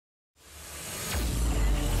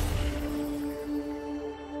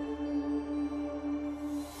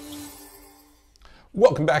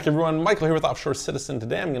Welcome back, everyone. Michael here with Offshore Citizen.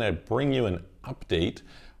 Today I'm going to bring you an update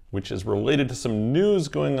which is related to some news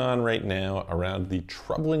going on right now around the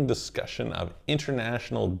troubling discussion of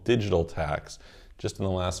international digital tax. Just in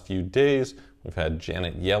the last few days, we've had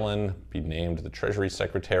Janet Yellen be named the Treasury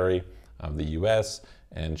Secretary of the US,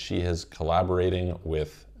 and she is collaborating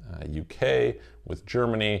with UK, with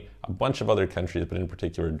Germany, a bunch of other countries, but in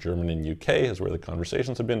particular Germany and UK is where the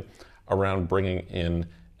conversations have been around bringing in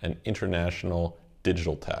an international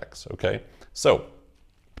digital tax, okay? So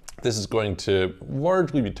this is going to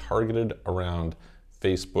largely be targeted around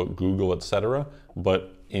Facebook, Google, etc.,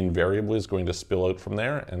 but invariably is going to spill out from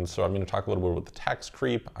there. And so I'm going to talk a little bit about the tax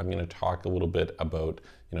creep. I'm going to talk a little bit about,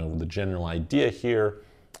 the general idea here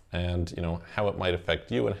and, how it might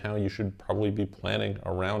affect you and how you should probably be planning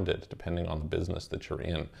around it depending on the business that you're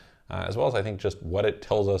in. As well as I think just what it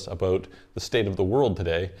tells us about the state of the world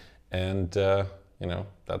today. And,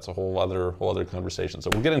 that's a whole other conversation. So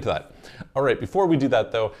we'll get into that. All right, before we do that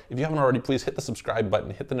though, if you haven't already, please hit the subscribe button,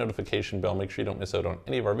 hit the notification bell, make sure you don't miss out on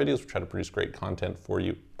any of our videos. We try to produce great content for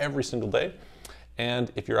you every single day.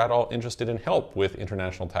 And if you're at all interested in help with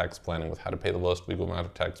international tax planning, with how to pay the lowest legal amount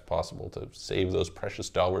of tax possible to save those precious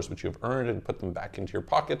dollars which you've earned and put them back into your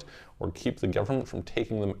pocket, or keep the government from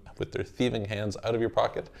taking them with their thieving hands out of your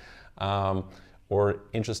pocket, or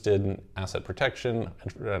interested in asset protection,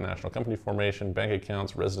 international company formation, bank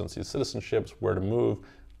accounts, residencies, citizenships, where to move,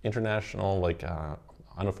 international,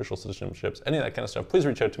 unofficial citizenships, any of that kind of stuff, please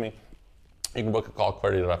reach out to me. You can book a call,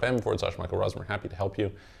 clarity.fm/Michael Rosmer, happy to help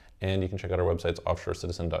you. And you can check out our websites,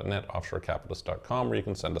 offshorecitizen.net, offshorecapitalist.com, where you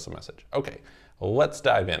can send us a message. Okay, let's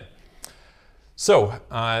dive in. So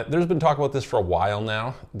there's been talk about this for a while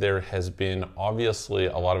now. There has been obviously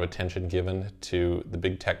a lot of attention given to the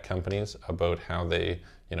big tech companies about how they,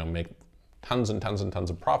 make tons and tons and tons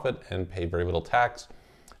of profit and pay very little tax.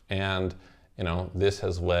 And, this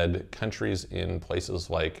has led countries in places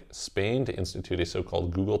like Spain to institute a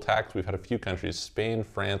so-called Google tax. We've had a few countries, Spain,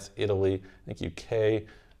 France, Italy, I think UK,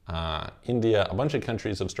 India, a bunch of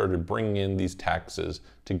countries have started bringing in these taxes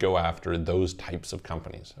to go after those types of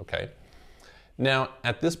companies, okay? Now,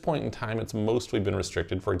 at this point in time, it's mostly been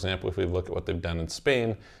restricted. For example, if we look at what they've done in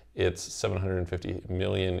Spain, it's 750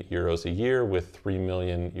 million euros a year with 3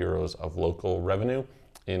 million euros of local revenue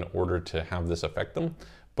in order to have this affect them.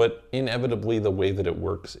 But inevitably, the way that it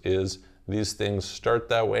works is these things start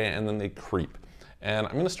that way and then they creep. And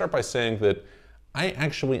I'm going to start by saying that I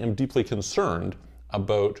actually am deeply concerned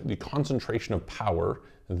about the concentration of power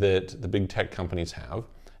that the big tech companies have.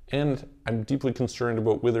 And I'm deeply concerned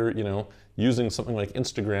about whether, using something like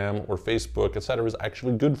Instagram or Facebook, etc., is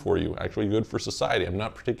actually good for you, actually good for society. I'm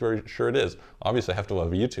not particularly sure it is. Obviously, I have to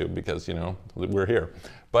love YouTube because, we're here.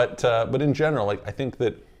 But in general, I think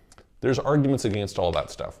that there's arguments against all that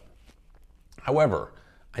stuff. However,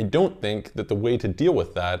 I don't think that the way to deal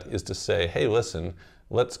with that is to say, hey, listen,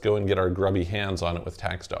 let's go and get our grubby hands on it with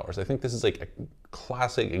tax dollars. I think this is like a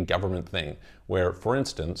classic government thing where, for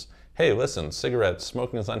instance, hey, listen, cigarettes,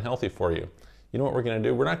 smoking is unhealthy for you. You know what we're going to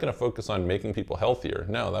do? We're not going to focus on making people healthier.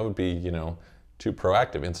 No, that would be, too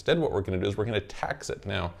proactive. Instead, what we're going to do is we're going to tax it.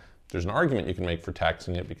 Now, there's an argument you can make for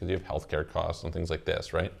taxing it because you have healthcare costs and things like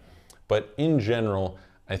this, right? But in general,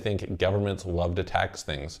 I think governments love to tax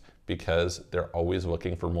things because they're always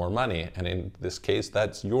looking for more money. And in this case,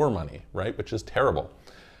 that's your money, right? Which is terrible.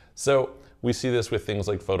 So we see this with things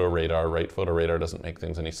like photo radar, right? Photo radar doesn't make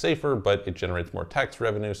things any safer, but it generates more tax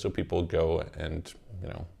revenue. So people go and,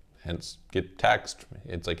 hence get taxed.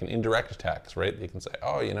 It's like an indirect tax, right? You can say,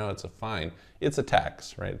 oh, it's a fine. It's a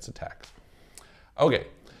tax, right? It's a tax. Okay.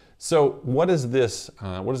 So what does this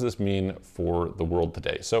mean for the world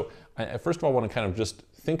today? So I first of all want to kind of just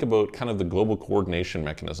think about kind of the global coordination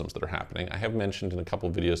mechanisms that are happening. I have mentioned in a couple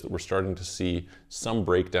of videos that we're starting to see some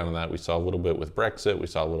breakdown of that. We saw a little bit with Brexit. We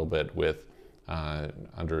saw a little bit with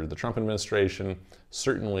under the Trump administration.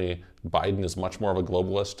 Certainly Biden is much more of a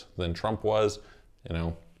globalist than Trump was.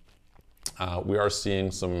 We are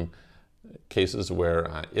seeing some cases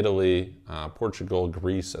where Italy, Portugal,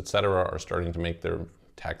 Greece, etc., are starting to make their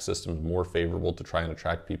tax systems more favorable to try and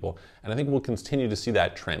attract people. And I think we'll continue to see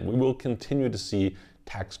that trend. We will continue to see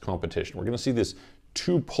tax competition. We're going to see this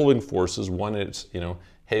two pulling forces. One is,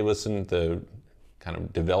 hey, listen, the kind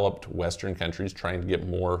of developed Western countries trying to get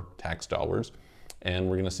more tax dollars. And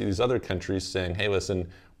we're going to see these other countries saying, hey, listen,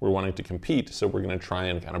 we're wanting to compete, so we're going to try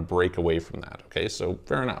and kind of break away from that. Okay, so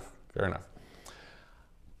fair enough, fair enough.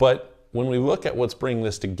 But when we look at what's bringing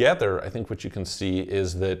this together, I think what you can see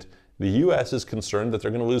is that the US is concerned that they're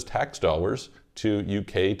going to lose tax dollars to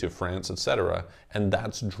UK, to France, etc. And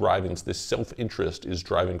that's driving, this self-interest is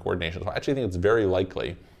driving coordination. So I actually think it's very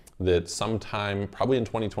likely that sometime, probably in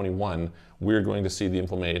 2021, we're going to see the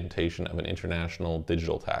implementation of an international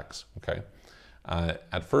digital tax, okay?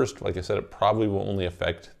 At first, like I said, it probably will only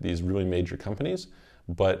affect these really major companies,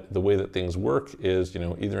 but the way that things work is,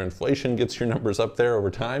 either inflation gets your numbers up there over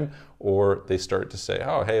time, or they start to say,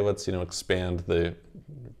 oh, hey, let's, expand the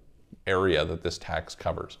area that this tax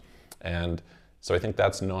covers. And so I think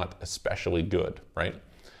that's not especially good, right?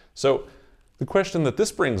 So the question that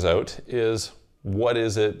this brings out is, what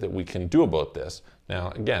is it that we can do about this? Now,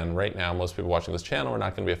 again, right now, most people watching this channel are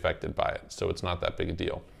not going to be affected by it, so it's not that big a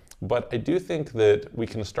deal. But I do think that we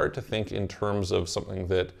can start to think in terms of something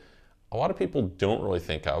that a lot of people don't really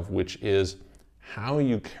think of, which is how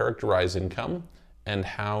you characterize income and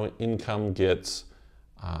how income gets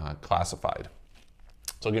classified.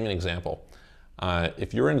 So I'll give you an example.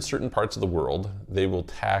 If you're in certain parts of the world, they will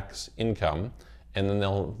tax income and then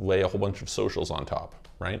they'll lay a whole bunch of socials on top,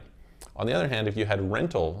 right? On the other hand, if you had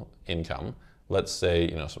rental income, let's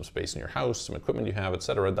say, some space in your house, some equipment you have, et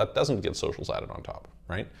cetera, that doesn't get socials added on top,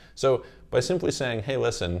 right? So by simply saying, hey,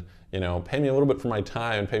 listen, pay me a little bit for my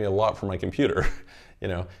time and pay me a lot for my computer,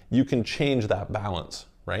 you can change that balance,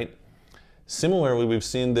 right? Similarly, we've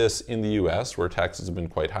seen this in the US where taxes have been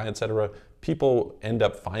quite high, et cetera. People end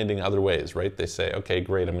up finding other ways, right? They say, okay,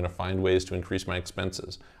 great, I'm going to find ways to increase my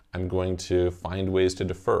expenses. I'm going to find ways to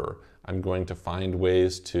defer. I'm going to find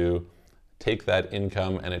ways to take that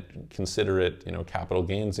income and consider it, capital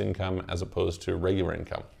gains income as opposed to regular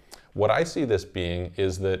income. What I see this being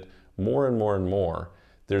is that more and more and more,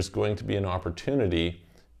 there's going to be an opportunity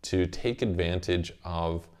to take advantage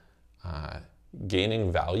of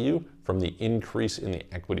gaining value from the increase in the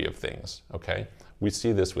equity of things, okay? We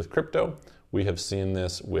see this with crypto. We have seen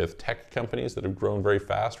this with tech companies that have grown very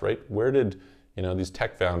fast, right? Where did these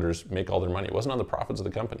tech founders make all their money? It wasn't on the profits of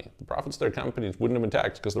the company. The profits of their companies wouldn't have been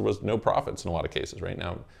taxed because there was no profits in a lot of cases. Right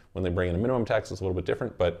now, when they bring in a minimum tax, it's a little bit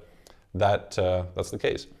different, but that's the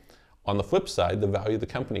case. On the flip side, the value of the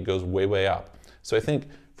company goes way, way up. So I think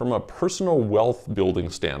from a personal wealth building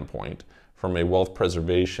standpoint, from a wealth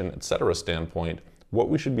preservation, et cetera standpoint, what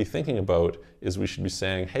we should be thinking about is we should be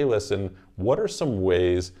saying, hey, listen, what are some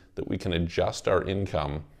ways that we can adjust our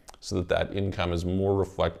income so that that income is more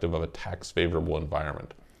reflective of a tax favorable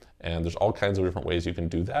environment? And there's all kinds of different ways you can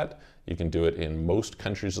do that. You can do it in most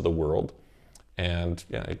countries of the world. And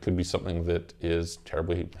it could be something that is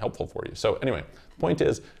terribly helpful for you. So anyway, the point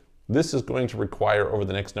is, this is going to require over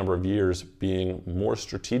the next number of years being more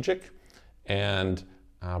strategic and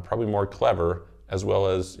probably more clever, as well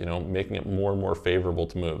as making it more and more favorable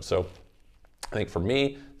to move. So I think for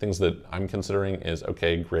me, things that I'm considering is,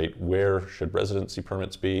 okay, great, where should residency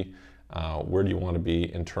permits be? Where do you want to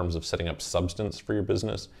be in terms of setting up substance for your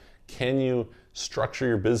business? Can you structure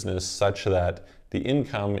your business such that the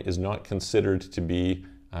income is not considered to be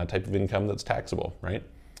a type of income that's taxable, right?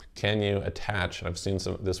 Can you attach, and I've seen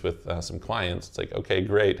this with some clients, it's like, okay,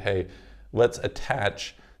 great, hey, let's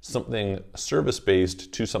attach something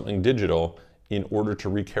service-based to something digital in order to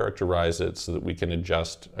recharacterize it so that we can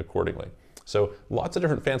adjust accordingly. So lots of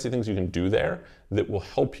different fancy things you can do there that will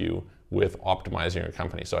help you with optimizing your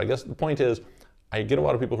company. So I guess the point is, I get a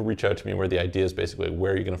lot of people who reach out to me where the idea is basically,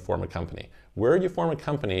 where are you going to form a company? Where you form a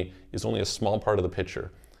company is only a small part of the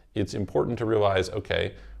picture. It's important to realize,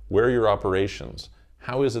 okay, where are your operations?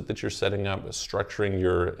 How is it that you're setting up, structuring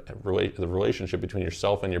the relationship between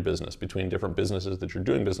yourself and your business, between different businesses that you're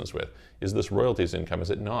doing business with? Is this royalties income? Is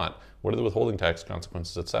it not? What are the withholding tax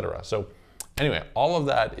consequences, et cetera? So anyway, all of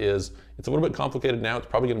that it's a little bit complicated now. It's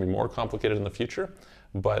probably going to be more complicated in the future,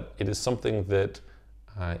 but it is something that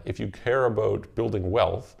if you care about building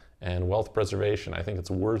wealth and wealth preservation, I think it's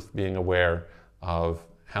worth being aware of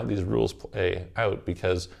how these rules play out,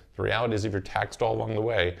 because the reality is if you're taxed all along the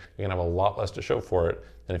way, you're gonna have a lot less to show for it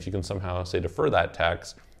than if you can somehow, say, defer that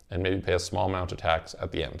tax and maybe pay a small amount of tax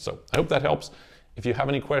at the end. So I hope that helps. If you have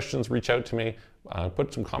any questions, reach out to me,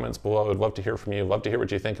 put some comments below. I'd love to hear from you. I'd love to hear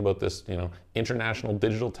what you think about this, international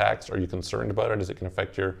digital tax. Are you concerned about it? Is it gonna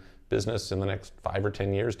affect your business in the next 5 or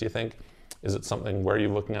 10 years, do you think? Is it something, where are you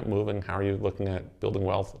looking at moving? How are you looking at building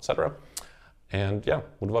wealth, et cetera? And yeah,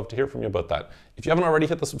 would love to hear from you about that. If you haven't already,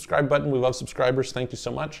 hit the subscribe button. We love subscribers. Thank you so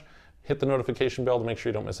much. Hit the notification bell to make sure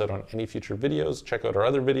you don't miss out on any future videos. Check out our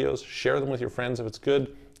other videos. Share them with your friends if it's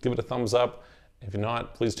good. Give it a thumbs up. If you're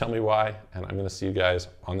not, please tell me why. And I'm going to see you guys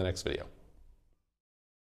on the next video.